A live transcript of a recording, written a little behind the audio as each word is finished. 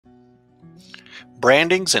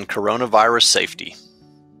Brandings and Coronavirus Safety.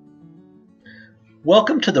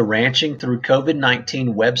 Welcome to the Ranching Through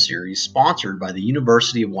COVID-19 web series sponsored by the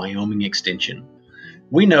University of Wyoming Extension.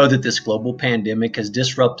 We know that this global pandemic has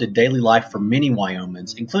disrupted daily life for many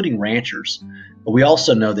Wyomings, including ranchers, but we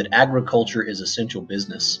also know that agriculture is essential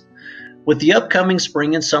business. With the upcoming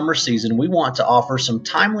spring and summer season, we want to offer some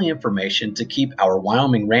timely information to keep our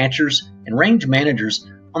Wyoming ranchers and range managers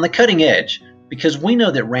on the cutting edge, because we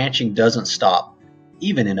know that ranching doesn't stop,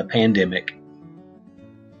 even in a pandemic.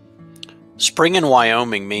 Spring in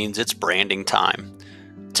Wyoming means it's branding time.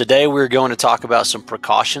 Today we're going to talk about some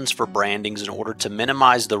precautions for brandings in order to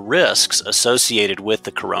minimize the risks associated with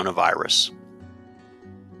the coronavirus.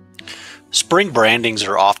 Spring brandings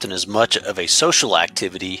are often as much of a social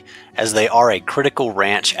activity as they are a critical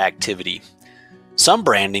ranch activity. Some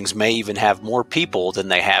brandings may even have more people than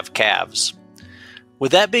they have calves.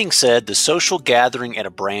 With that being said, the social gathering at a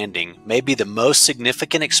branding may be the most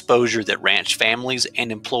significant exposure that ranch families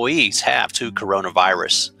and employees have to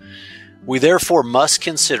coronavirus. We therefore must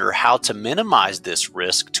consider how to minimize this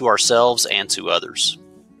risk to ourselves and to others.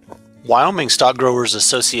 Wyoming Stock Growers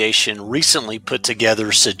Association recently put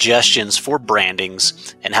together suggestions for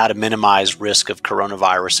brandings and how to minimize risk of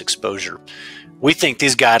coronavirus exposure. We think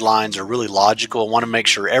these guidelines are really logical and want to make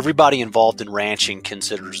sure everybody involved in ranching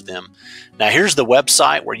considers them. Now here's the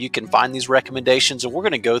website where you can find these recommendations, and we're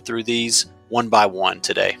going to go through these one by one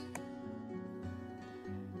today.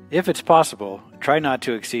 If it's possible, try not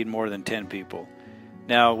to exceed more than 10 people.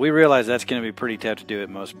 Now, we realize that's going to be pretty tough to do at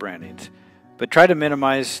most brandings, but try to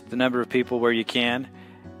minimize the number of people where you can.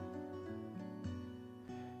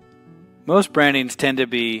 Most brandings tend to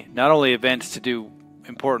be not only events to do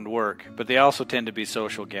important work, but they also tend to be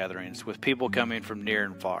social gatherings with people coming from near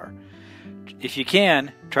and far. If you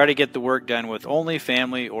can, try to get the work done with only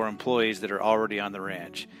family or employees that are already on the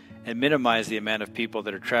ranch, and minimize the amount of people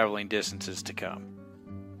that are traveling distances to come.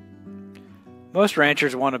 Most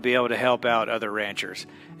ranchers want to be able to help out other ranchers,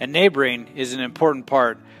 and neighboring is an important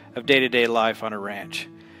part of day-to-day life on a ranch.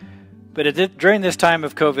 But during this time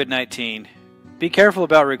of COVID-19, be careful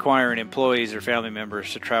about requiring employees or family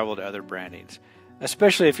members to travel to other brandings,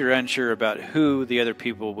 especially if you're unsure about who the other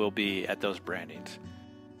people will be at those brandings.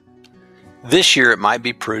 This year, it might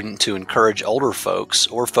be prudent to encourage older folks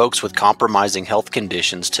or folks with compromising health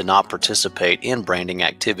conditions to not participate in branding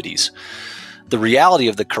activities. The reality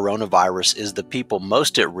of the coronavirus is the people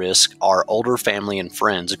most at risk are older family and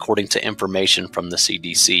friends, according to information from the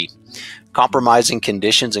CDC. Compromising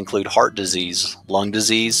conditions include heart disease, lung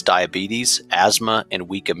disease, diabetes, asthma, and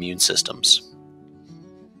weak immune systems.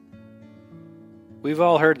 We've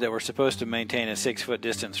all heard that we're supposed to maintain a 6-foot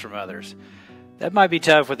distance from others. That might be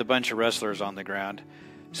tough with a bunch of wrestlers on the ground.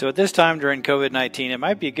 So at this time during COVID-19, it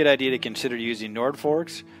might be a good idea to consider using Nord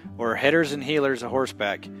forks or headers and heelers of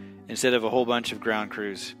horseback instead of a whole bunch of ground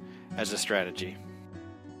crews as a strategy.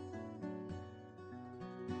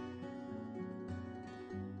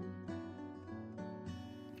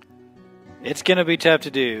 It's going to be tough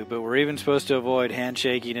to do, but we're even supposed to avoid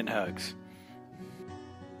handshaking and hugs.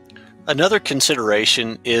 Another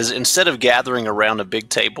consideration is, instead of gathering around a big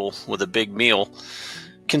table with a big meal,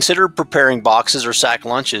 consider preparing boxes or sack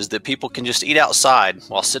lunches that people can just eat outside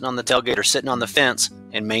while sitting on the tailgate or sitting on the fence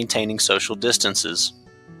and maintaining social distances.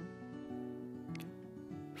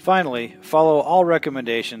 Finally, follow all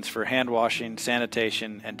recommendations for hand washing,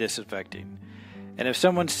 sanitation, and disinfecting. And if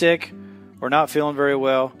someone's sick or not feeling very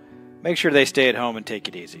well, make sure they stay at home and take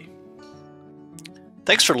it easy.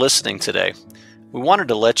 Thanks for listening today. We wanted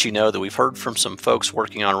to let you know that we've heard from some folks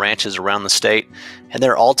working on ranches around the state, and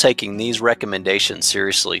they're all taking these recommendations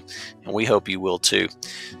seriously, and we hope you will too.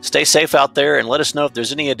 Stay safe out there, and let us know if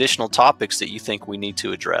there's any additional topics that you think we need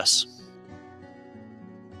to address.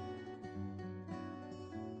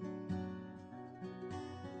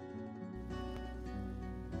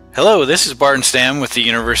 Hello, this is Barton Stam with the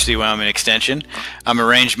University of Wyoming Extension. I'm a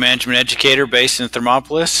range management educator based in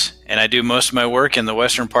Thermopolis, and I do most of my work in the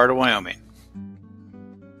western part of Wyoming.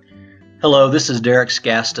 Hello, this is Derek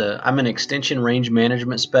Scasta. I'm an Extension Range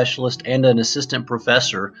Management Specialist and an Assistant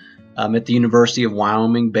Professor at the University of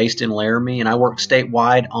Wyoming based in Laramie, and I work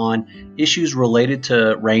statewide on issues related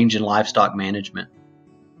to range and livestock management.